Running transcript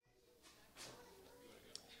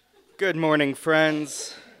Good morning,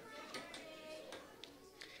 friends.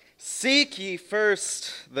 Seek ye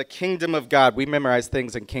first the kingdom of God. We memorize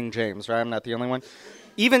things in King James, right? I'm not the only one.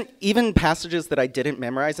 Even passages that I didn't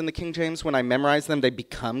memorize in the King James, when I memorize them, they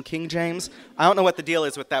become King James. I don't know what the deal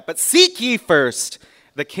is with that, but seek ye first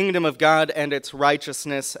the kingdom of God and its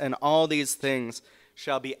righteousness, and all these things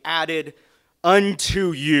shall be added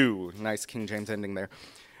unto you. Nice King James ending there.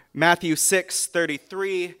 Matthew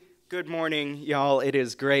 6:33. Good morning, y'all. It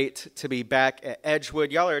is great to be back at Edgewood.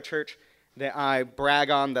 Y'all are a church that I brag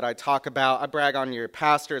on, that I talk about. I brag on your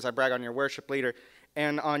pastors. I brag on your worship leader,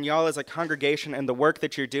 and on y'all as a congregation and the work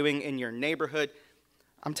that you're doing in your neighborhood.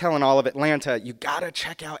 I'm telling all of Atlanta, you got to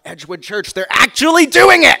check out Edgewood Church. They're actually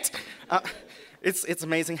doing it. It's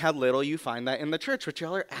amazing how little you find that in the church, but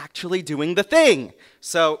y'all are actually doing the thing.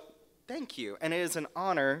 So thank you, and it is an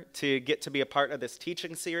honor to get to be a part of this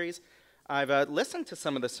teaching series. I've listened to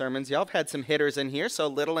some of the sermons. Y'all have had some hitters in here, so a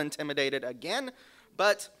little intimidated again,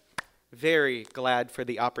 but very glad for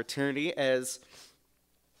the opportunity. As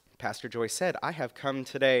Pastor Joy said, I have come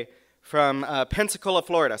today from Pensacola,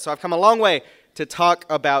 Florida, so I've come a long way to talk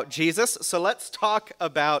about Jesus. So let's talk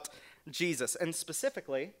about Jesus, and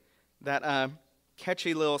specifically that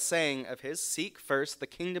catchy little saying of his, seek first the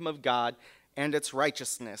kingdom of God and its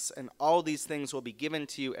righteousness, and all these things will be given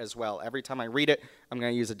to you as well. Every time I read it, I'm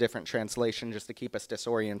going to use a different translation just to keep us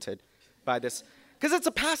disoriented by this. Because it's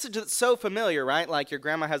a passage that's so familiar, right? Like your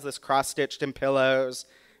grandma has this cross-stitched in pillows.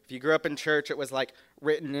 If you grew up in church, it was like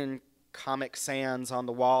written in Comic Sans on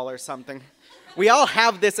the wall or something. We all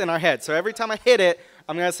have this in our head. So every time I hit it,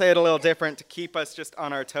 I'm going to say it a little different to keep us just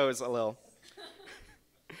on our toes a little.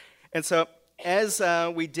 And so as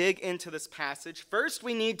we dig into this passage, first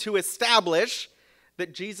we need to establish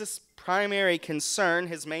that Jesus' primary concern,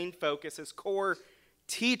 his main focus, his core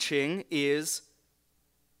teaching is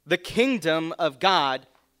the kingdom of God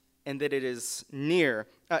and that it is near.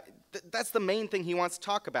 That's the main thing he wants to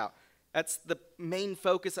talk about. That's the main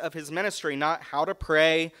focus of his ministry, not how to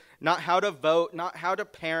pray, not how to vote, not how to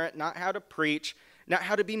parent, not how to preach, not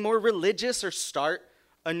how to be more religious or start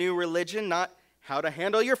a new religion, not how to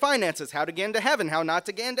handle your finances, how to get into heaven, how not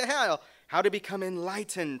to get into hell, how to become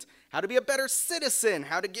enlightened, how to be a better citizen,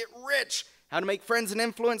 how to get rich, how to make friends and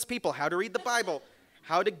influence people, how to read the Bible,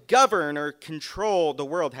 how to govern or control the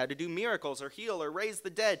world, how to do miracles or heal or raise the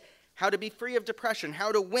dead, how to be free of depression,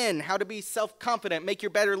 how to win, how to be self-confident, make your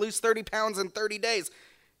bed or lose 30 pounds in 30 days.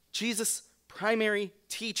 Jesus' primary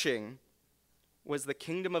teaching was the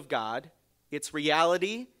kingdom of God, its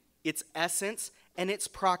reality, its essence, and its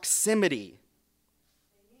proximity.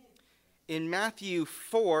 In Matthew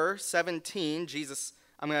 4:17, Jesus,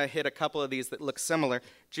 I'm going to hit a couple of these that look similar.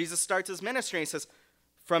 Jesus starts his ministry and he says,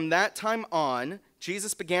 from that time on,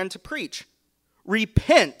 Jesus began to preach,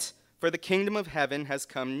 repent, for the kingdom of heaven has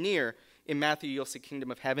come near. In Matthew, you'll see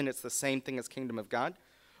kingdom of heaven. It's the same thing as kingdom of God.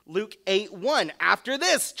 Luke 8:1, after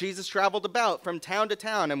this, Jesus traveled about from town to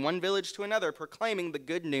town and one village to another, proclaiming the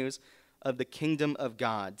good news of the kingdom of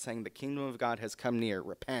God, saying the kingdom of God has come near,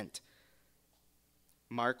 repent.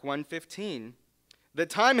 Mark 1:15, the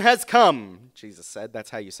time has come, Jesus said. That's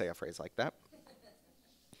how you say a phrase like that.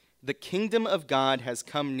 The kingdom of God has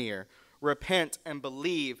come near. Repent and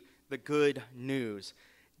believe the good news.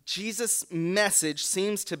 Jesus' message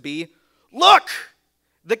seems to be, look,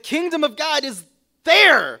 the kingdom of God is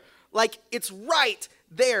there. Like, it's right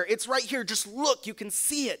there. It's right here. Just look. You can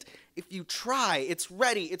see it. If you try, it's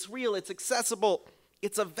ready. It's real. It's accessible.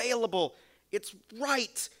 It's available. It's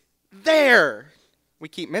right there. We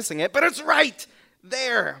keep missing it, but it's right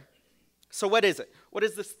there. So what is it? What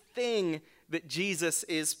is this thing that Jesus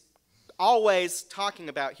is always talking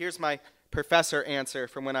about? Here's my professor answer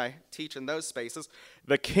from when I teach in those spaces.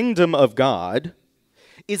 The kingdom of God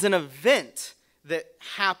is an event that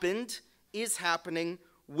happened, is happening,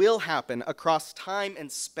 will happen across time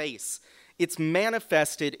and space. It's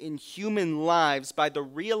manifested in human lives by the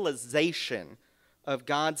realization of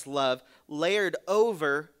God's love layered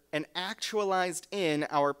over and actualized in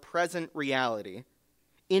our present reality,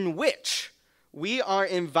 in which we are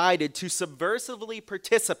invited to subversively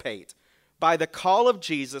participate by the call of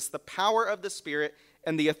Jesus, the power of the Spirit,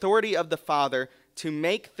 and the authority of the Father to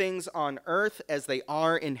make things on earth as they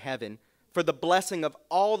are in heaven, for the blessing of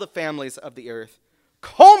all the families of the earth,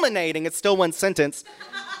 culminating, it's still one sentence,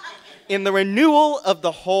 in the renewal of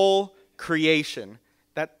the whole creation.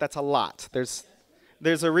 That's a lot.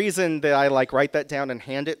 There's a reason that I write that down and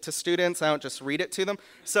hand it to students. I don't just read it to them.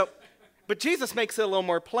 But Jesus makes it a little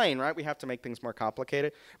more plain, right? We have to make things more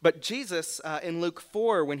complicated. But Jesus, in Luke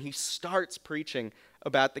 4, when he starts preaching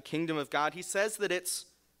about the kingdom of God, he says that it's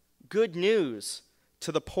good news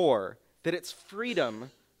to the poor, that it's freedom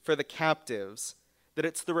for for the captives, that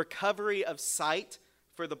it's the recovery of sight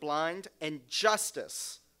for the blind, and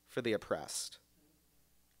justice for the oppressed.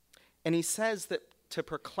 And he says that to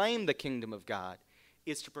proclaim the kingdom of God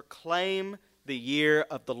is to proclaim the year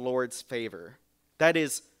of the Lord's favor. That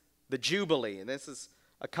is the Jubilee. This is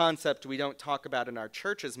a concept we don't talk about in our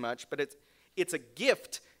church as much, but it's a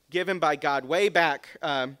gift given by God way back,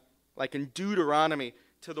 like in Deuteronomy,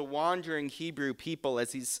 to the wandering Hebrew people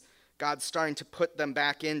as God's starting to put them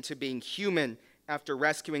back into being human after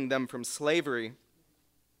rescuing them from slavery.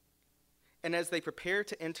 And as they prepare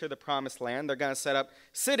to enter the promised land, they're going to set up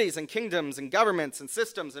cities and kingdoms and governments and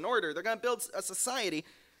systems and order. They're going to build a society.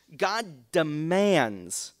 God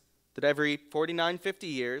demands that every 49, 50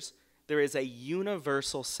 years, there is a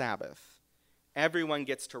universal Sabbath. Everyone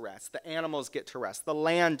gets to rest. The animals get to rest. The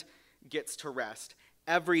land gets to rest.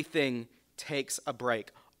 Everything takes a break.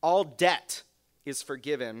 All debt is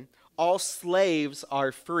forgiven. All slaves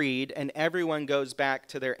are freed, and everyone goes back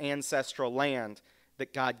to their ancestral land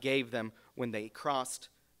that God gave them when they crossed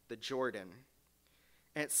the Jordan.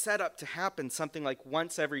 And it's set up to happen something like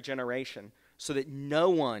once every generation, so that no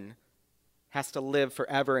one has to live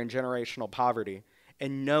forever in generational poverty,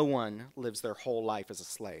 and no one lives their whole life as a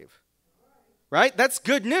slave. Right? That's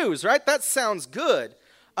good news, right? That sounds good.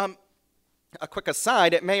 A quick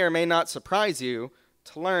aside, it may or may not surprise you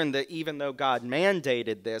to learn that even though God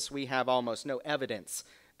mandated this, we have almost no evidence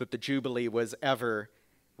that the Jubilee was ever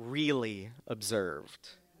really observed.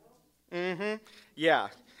 Yeah.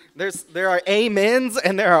 There are amens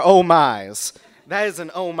and there are oh my's. That is an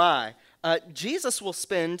oh my. Jesus will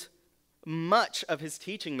spend much of his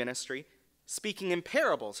teaching ministry speaking in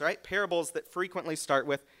parables, right? Parables that frequently start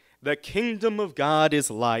with, the kingdom of God is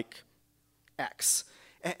like X.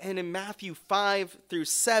 And in Matthew 5 through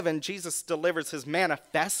 7, Jesus delivers his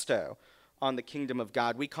manifesto on the kingdom of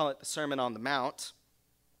God. We call it the Sermon on the Mount.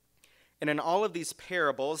 And in all of these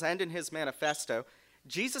parables and in his manifesto,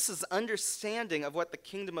 Jesus' understanding of what the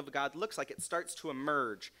kingdom of God looks like, it starts to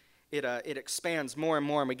emerge. It expands more and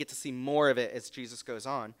more, and we get to see more of it as Jesus goes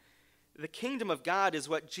on. The kingdom of God is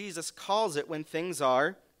what Jesus calls it when things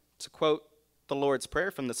are, to quote the Lord's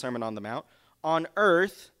Prayer from the Sermon on the Mount, on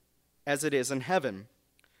earth as it is in heaven.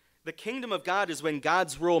 The kingdom of God is when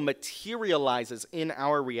God's rule materializes in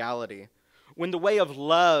our reality, when the way of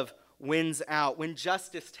love wins out, when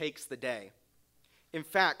justice takes the day. In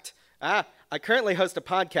fact, I currently host a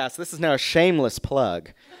podcast. This is now a shameless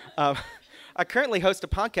plug. I currently host a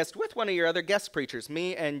podcast with one of your other guest preachers.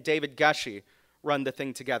 Me and David Gushy run the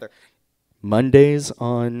thing together. Mondays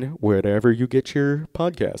on wherever you get your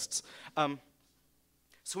podcasts.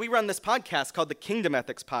 So we run this podcast called the Kingdom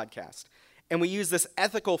Ethics Podcast. And we use this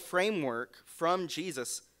ethical framework from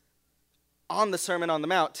Jesus on the Sermon on the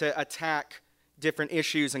Mount to attack different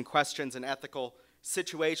issues and questions and ethical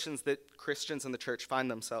situations that Christians in the church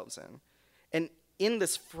find themselves in. And in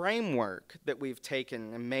this framework that we've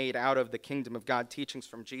taken and made out of the kingdom of God teachings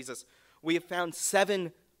from Jesus, we have found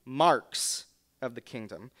 7 marks of the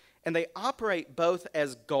kingdom. And they operate both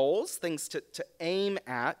as goals, things to aim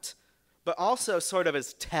at, but also sort of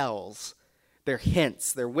as tells. They're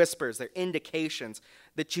hints, they're whispers, they're indications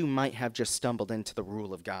that you might have just stumbled into the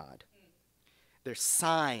rule of God. They're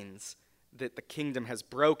signs that the kingdom has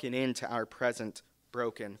broken into our present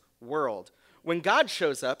broken world. When God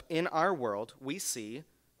shows up in our world, we see,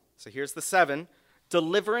 so here's the 7,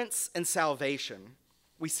 deliverance and salvation.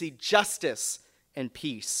 We see justice and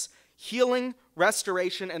peace, healing,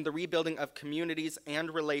 restoration, and the rebuilding of communities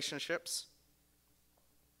and relationships.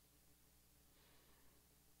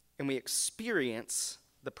 And we experience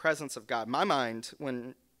the presence of God. My mind,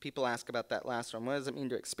 when people ask about that last one, what does it mean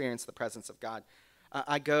to experience the presence of God?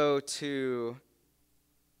 I go to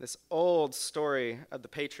this old story of the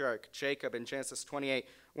patriarch Jacob in Genesis 28,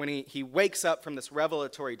 when he wakes up from this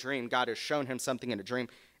revelatory dream. God has shown him something in a dream,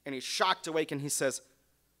 and he's shocked awake, and he says,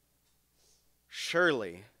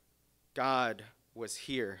 surely God was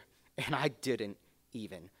here, and I didn't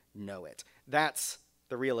even know it. That's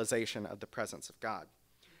the realization of the presence of God.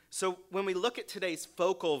 So when we look at today's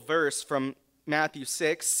focal verse from Matthew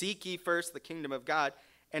 6, seek ye first the kingdom of God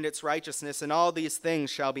and its righteousness, and all these things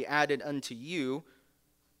shall be added unto you,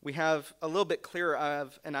 we have a little bit clearer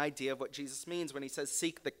of an idea of what Jesus means when he says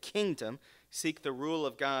seek the kingdom, seek the rule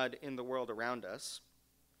of God in the world around us.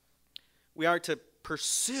 We are to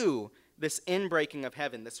pursue this inbreaking of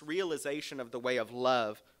heaven, this realization of the way of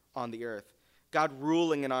love on the earth, God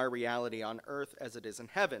ruling in our reality on earth as it is in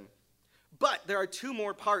heaven. But there are 2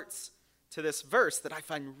 more parts to this verse that I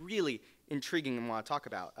find really intriguing and want to talk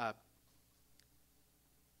about.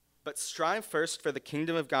 But strive first for the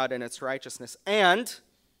kingdom of God and its righteousness, and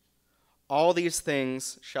all these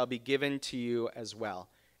things shall be given to you as well.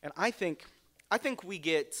 And I think we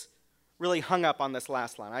get really hung up on this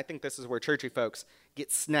last line. I think this is where churchy folks get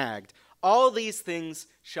snagged. All these things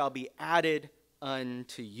shall be added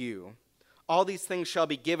unto you. All these things shall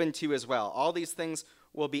be given to you as well. All these things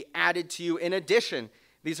will be added to you in addition.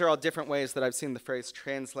 These are all different ways that I've seen the phrase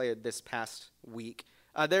translated this past week.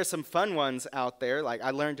 There's some fun ones out there. Like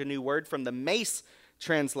I learned a new word from the Mace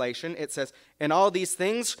translation. It says, and all these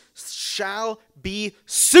things shall be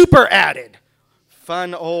super added.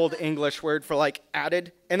 Fun old English word for like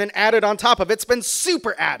added, and then added on top of it's been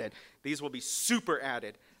super added. These will be super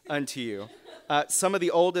added unto you. Some of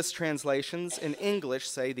the oldest translations in English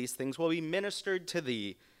say these things will be ministered to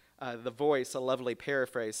thee. The Voice, a lovely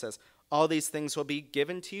paraphrase, says, all these things will be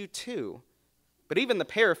given to you too. But even the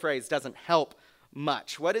paraphrase doesn't help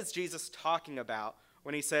much. What is Jesus talking about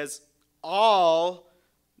when he says all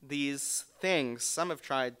these things? Some have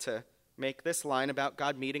tried to make this line about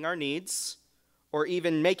God meeting our needs, or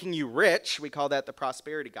even making you rich. We call that the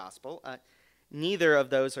prosperity gospel. Neither of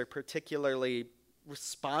those are particularly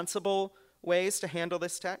responsible ways to handle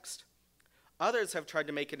this text. Others have tried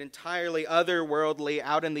to make it entirely otherworldly,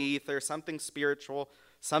 out in the ether, something spiritual,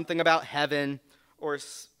 something about heaven, or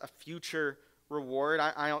a future reward.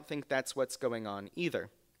 I don't think that's what's going on either.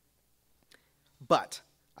 But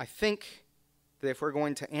I think that if we're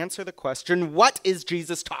going to answer the question, what is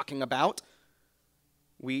Jesus talking about?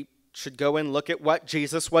 We should go and look at what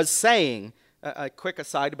Jesus was saying. A quick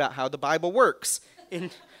aside about how the Bible works.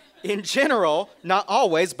 In general, not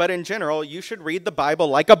always, but in general, you should read the Bible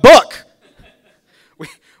like a book.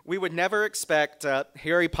 We would never expect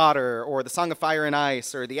Harry Potter or The Song of Fire and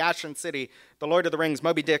Ice or The Ashen City, The Lord of the Rings,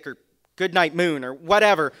 Moby Dick, or Goodnight Moon, or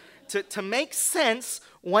whatever, to make sense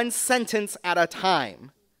one sentence at a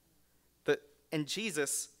time. And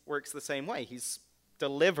Jesus works the same way. He's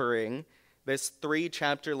delivering this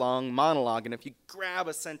 3-chapter-long monologue, and if you grab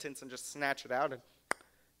a sentence and just snatch it out and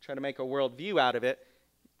try to make a worldview out of it,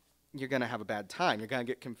 you're going to have a bad time. You're going to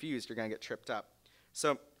get confused. You're going to get tripped up.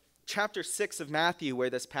 So chapter 6 of Matthew, where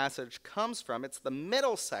this passage comes from, it's the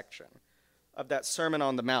middle section of that Sermon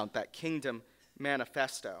on the Mount, that kingdom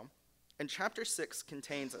manifesto. And chapter 6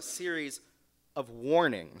 contains a series of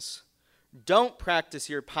warnings. Don't practice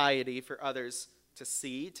your piety for others to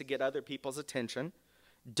see, to get other people's attention.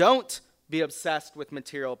 Don't be obsessed with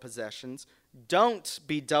material possessions. Don't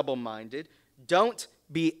be double-minded. Don't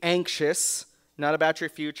be anxious, not about your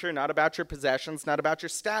future, not about your possessions, not about your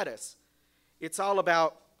status. It's all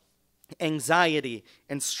about anxiety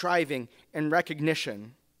and striving and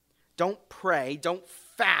recognition. Don't pray, don't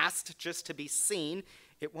fast just to be seen.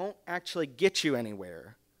 It won't actually get you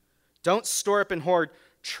anywhere. Don't store up and hoard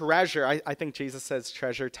treasure. I think Jesus says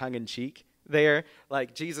treasure tongue-in-cheek there.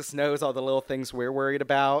 Like Jesus knows all the little things we're worried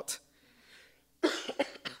about.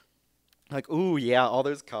 Like, ooh, yeah, all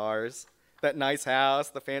those cars, that nice house,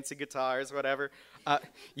 the fancy guitars, whatever.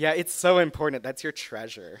 Yeah, it's so important. That's your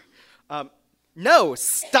treasure. No,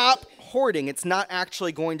 stop hoarding. It's not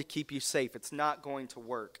actually going to keep you safe. It's not going to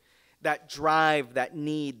work. That drive, that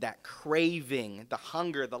need, that craving, the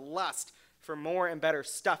hunger, the lust for more and better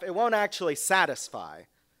stuff, it won't actually satisfy.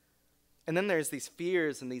 And then there's these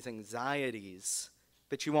fears and these anxieties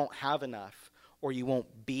that you won't have enough, or you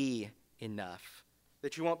won't be enough,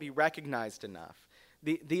 that you won't be recognized enough.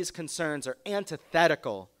 These concerns are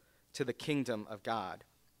antithetical to the kingdom of God.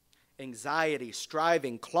 Anxiety,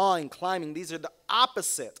 striving, clawing, climbing, these are the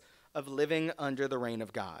opposite of living under the reign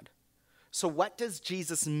of God. So what does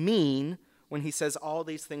Jesus mean when he says all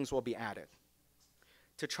these things will be added?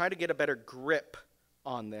 To try to get a better grip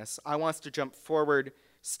on this, I want us to jump forward,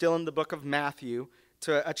 still in the book of Matthew,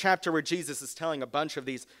 to a chapter where Jesus is telling a bunch of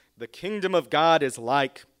these, the kingdom of God is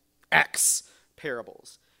like X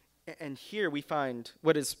parables. And here we find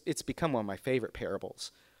it's become one of my favorite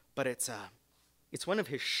parables, but it's one of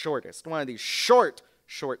his shortest, one of these short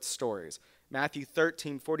stories. Matthew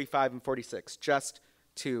 13, 45 and 46, just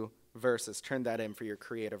 2 verses. Turn that in for your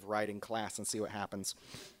creative writing class and see what happens.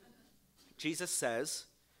 Jesus says,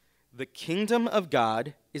 the kingdom of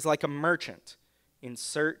God is like a merchant in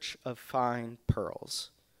search of fine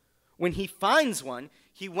pearls. When he finds one,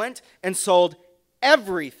 he went and sold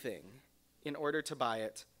everything in order to buy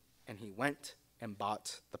it, and he went and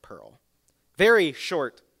bought the pearl. Very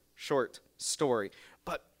short story.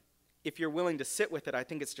 But if you're willing to sit with it, I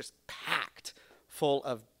think it's just packed full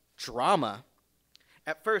of drama.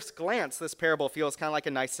 At first glance, this parable feels kind of like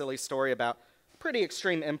a nice, silly story about pretty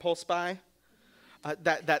extreme impulse buy.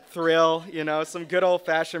 That thrill, some good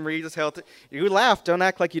old-fashioned retail. You laugh, don't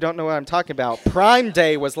act like you don't know what I'm talking about. Prime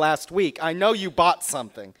Day was last week. I know you bought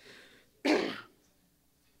something.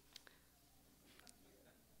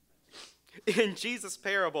 in Jesus'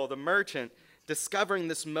 parable, the merchant discovering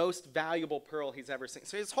this most valuable pearl he's ever seen.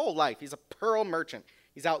 So his whole life, he's a pearl merchant.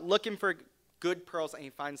 He's out looking for good pearls, and he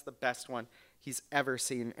finds the best one he's ever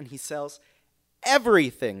seen. And he sells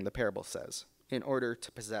everything, the parable says, in order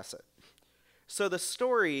to possess it. So the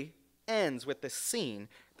story ends with this scene.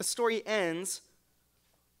 The story ends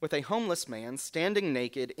with a homeless man standing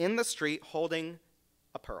naked in the street holding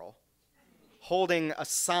a pearl, holding a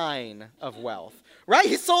sign of wealth. Right?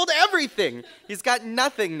 He sold everything. He's got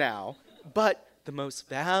nothing now but the most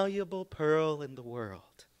valuable pearl in the world.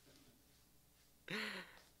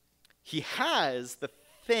 He has the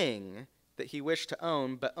thing that he wished to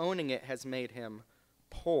own, but owning it has made him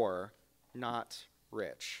poor, not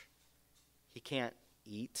rich. He can't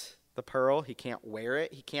eat the pearl. He can't wear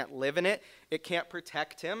it. He can't live in it. It can't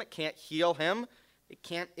protect him. It can't heal him. It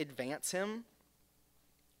can't advance him.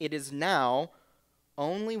 It is now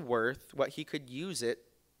only worth what he could use it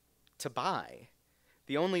to buy.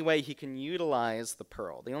 The only way he can utilize the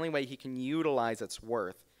pearl, the only way he can utilize its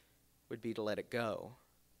worth would be to let it go,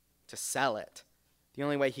 to sell it. The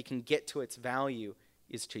only way he can get to its value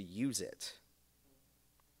is to use it.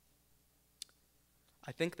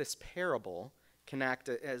 I think this parable can act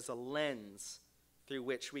as a lens through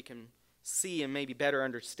which we can see and maybe better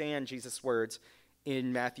understand Jesus' words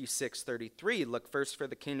in Matthew 6:33. Look first for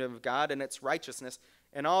the kingdom of God and its righteousness,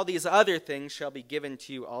 and all these other things shall be given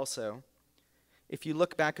to you also. If you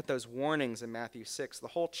look back at those warnings in Matthew 6, the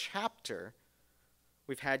whole chapter,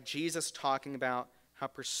 we've had Jesus talking about how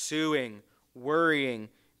pursuing, worrying,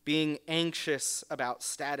 being anxious about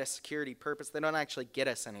status, security, purpose, they don't actually get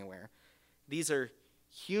us anywhere. These are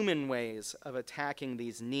human ways of attacking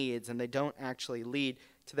these needs, and they don't actually lead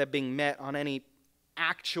to them being met on any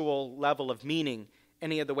actual level of meaning,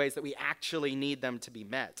 any of the ways that we actually need them to be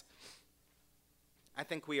met. I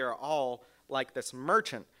think we are all like this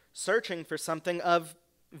merchant, searching for something of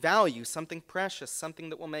value, something precious, something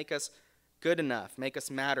that will make us good enough, make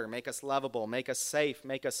us matter, make us lovable, make us safe,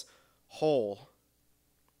 make us whole.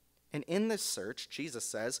 And in this search, Jesus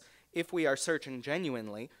says, if we are searching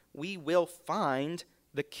genuinely, we will find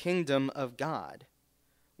the kingdom of God.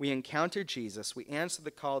 We encounter Jesus, we answer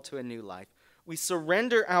the call to a new life. We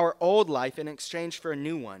surrender our old life in exchange for a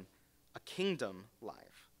new one, a kingdom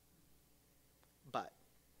life. But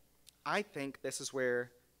I think this is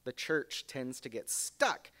where the church tends to get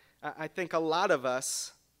stuck. I think a lot of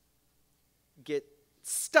us get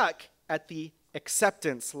stuck at the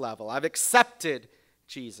acceptance level. I've accepted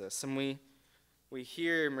Jesus, and we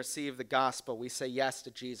hear and receive the gospel. We say yes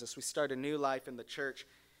to Jesus. We start a new life in the church.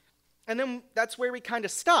 And then that's where we kind of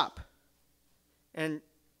stop. And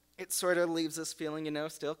it sort of leaves us feeling,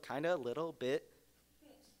 still kind of a little bit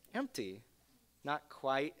empty, not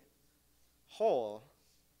quite whole.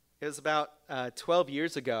 It was about 12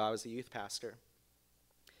 years ago, I was a youth pastor.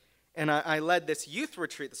 And I led this youth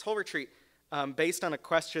retreat, this whole retreat, based on a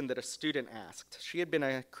question that a student asked. She had been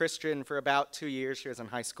a Christian for about 2 years. She was in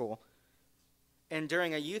high school. And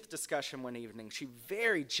during a youth discussion one evening, she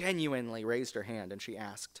very genuinely raised her hand and she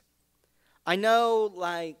asked, I know,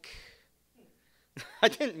 I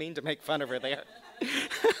didn't mean to make fun of her there.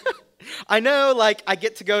 I know, I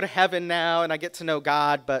get to go to heaven now and I get to know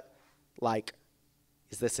God, but,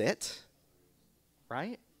 is this it?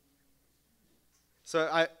 Right?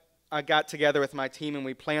 So I got together with my team and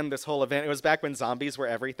we planned this whole event. It was back when zombies were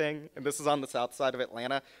everything, and this is on the south side of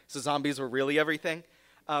Atlanta, so zombies were really everything.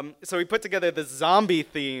 So we put together this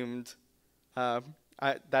zombie-themed,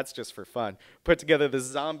 that's just for fun, put together this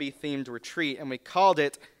zombie-themed retreat, and we called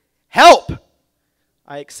it, Help!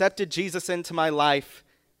 I accepted Jesus into my life.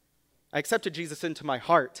 I accepted Jesus into my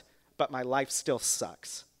heart, but my life still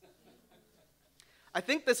sucks. I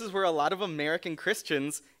think this is where a lot of American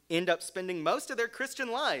Christians end up spending most of their Christian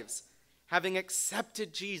lives, having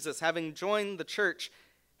accepted Jesus, having joined the church,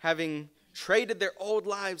 having traded their old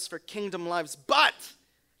lives for kingdom lives, but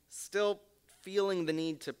still feeling the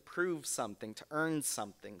need to prove something, to earn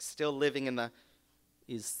something, still living in the,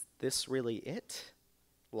 is this really it?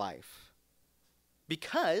 Life.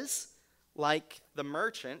 Because, like the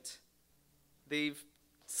merchant, they've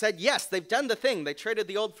said yes, they've done the thing. They traded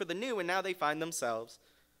the old for the new, and now they find themselves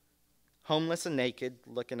homeless and naked,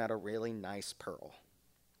 looking at a really nice pearl.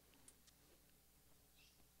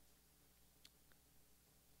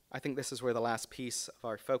 I think this is where the last piece of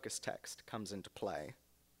our focus text comes into play.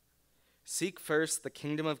 Seek first the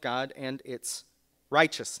kingdom of God and its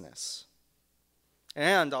righteousness,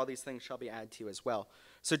 and all these things shall be added to you as well.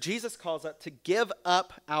 So Jesus calls us to give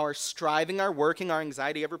up our striving, our working, our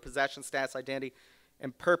anxiety over possession, status, identity,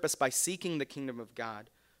 and purpose by seeking the kingdom of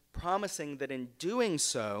God, promising that in doing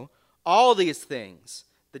so, all these things,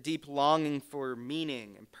 the deep longing for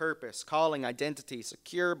meaning and purpose, calling, identity,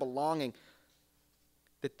 secure belonging,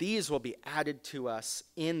 that these will be added to us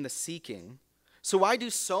in the seeking. So why do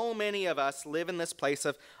so many of us live in this place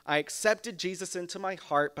of, I accepted Jesus into my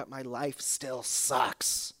heart, but my life still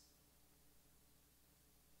sucks?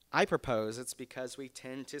 I propose it's because we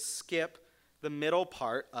tend to skip the middle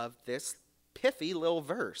part of this pithy little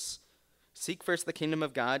verse. Seek first the kingdom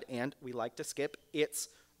of God, and we like to skip its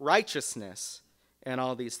righteousness, and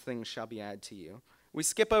all these things shall be added to you. We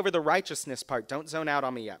skip over the righteousness part. Don't zone out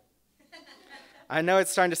on me yet. I know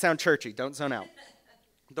it's starting to sound churchy. Don't zone out.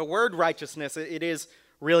 The word righteousness, it is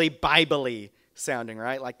really Bible-y sounding,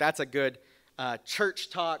 right? Like that's a good church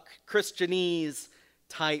talk, Christianese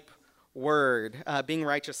type word. Being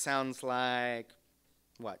righteous sounds like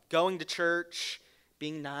what? Going to church,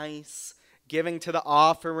 being nice, giving to the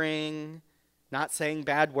offering, not saying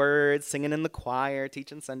bad words, singing in the choir,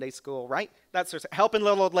 teaching Sunday school, right? That's helping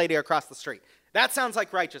little old lady across the street. That sounds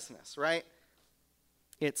like righteousness, right?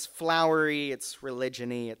 It's flowery, it's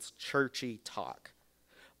religion-y, it's churchy talk.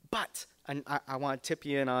 But, and I want to tip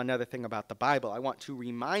you in on another thing about the Bible. I want to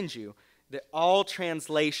remind you that all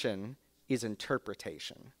translation is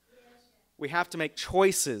interpretation. We have to make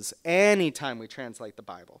choices anytime we translate the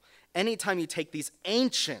Bible. Anytime you take these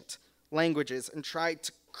ancient languages and try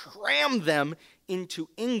to cram them into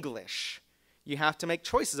English, you have to make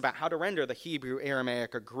choices about how to render the Hebrew,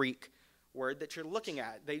 Aramaic, or Greek word that you're looking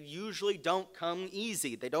at. They usually don't come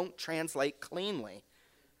easy. They don't translate cleanly.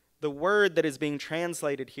 The word that is being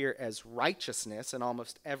translated here as righteousness in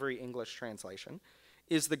almost every English translation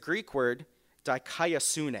is the Greek word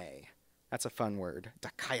dikaiosune. That's a fun word,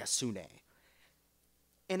 dikaiosune.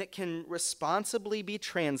 And it can responsibly be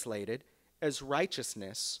translated as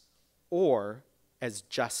righteousness or as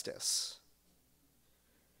justice.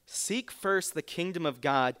 Seek first the kingdom of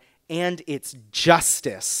God and its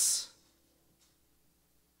justice.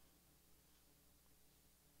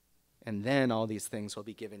 And then all these things will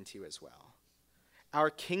be given to you as well. Our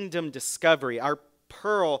kingdom discovery, our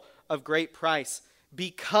pearl of great price,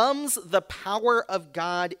 becomes the power of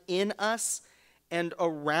God in us and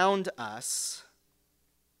around us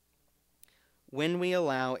when we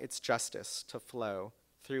allow its justice to flow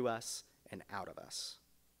through us and out of us.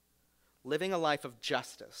 Living a life of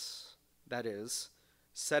justice, that is,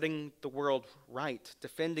 setting the world right,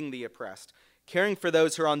 defending the oppressed, caring for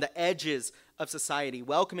those who are on the edges of society,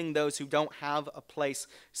 welcoming those who don't have a place,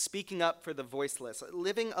 speaking up for the voiceless.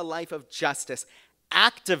 Living a life of justice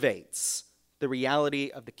activates the reality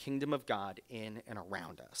of the kingdom of God in and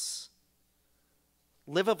around us.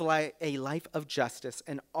 Live a life of justice,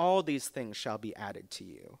 and all these things shall be added to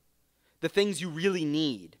you. The things you really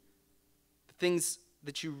need, the things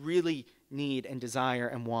that you really need and desire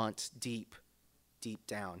and want deep, deep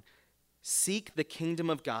down. Seek the kingdom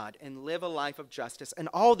of God and live a life of justice, and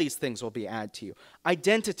all these things will be added to you.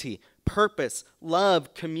 Identity, purpose,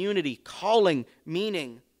 love, community, calling,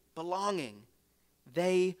 meaning, belonging.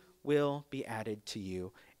 They will be added to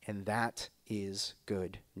you, and that is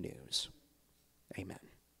good news. Amen.